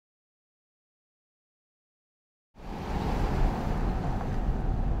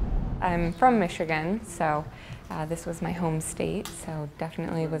I'm from Michigan, so this was my home state, so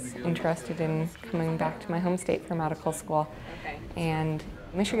definitely was interested in coming back to my home state for medical school. And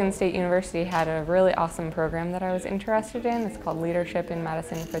Michigan State University had a really awesome program that I was interested in. It's called Leadership in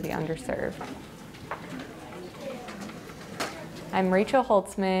Medicine for the Underserved. I'm Rachel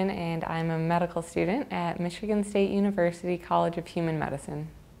Holtzman, and I'm a medical student at Michigan State University College of Human Medicine.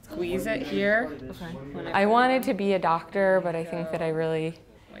 Squeeze it here. Okay. I wanted to be a doctor, but I think that I really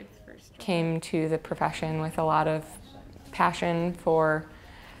came to the profession with a lot of passion for,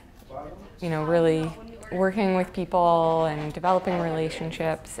 really working with people and developing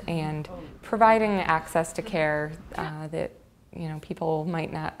relationships and providing access to care that, people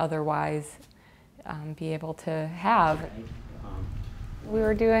might not otherwise be able to have. We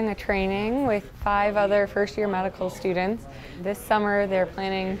were doing a training with 5 other first-year medical students. This summer they're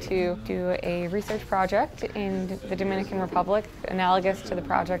planning to do a research project in the Dominican Republic, analogous to the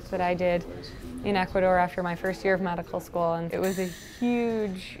project that I did in Ecuador after my first year of medical school. And it was a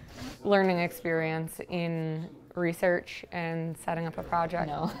huge learning experience in research and setting up a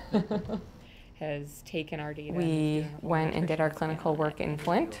project. Has taken our data. We went and did our clinical work in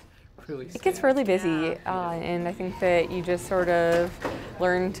Flint. It gets really busy, and I think that you just sort of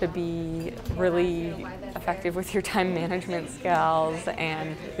learn to be really effective with your time management skills,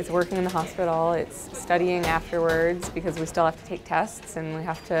 and it's working in the hospital, it's studying afterwards because we still have to take tests and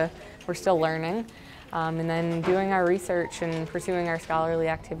we're still learning, and then doing our research and pursuing our scholarly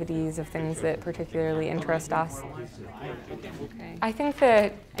activities of things that particularly interest us. I think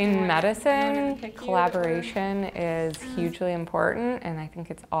that in medicine, collaboration is hugely important, and I think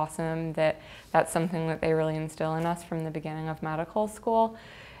it's awesome that that's something that they really instill in us from the beginning of medical school.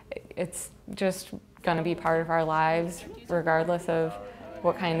 It's just going to be part of our lives, regardless of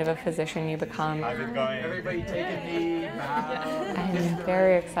what kind of a physician you become. How's it going? Everybody take a knee, bow. I'm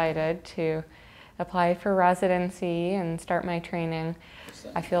very excited to apply for residency and start my training.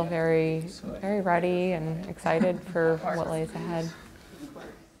 I feel very ready and excited for what lays ahead.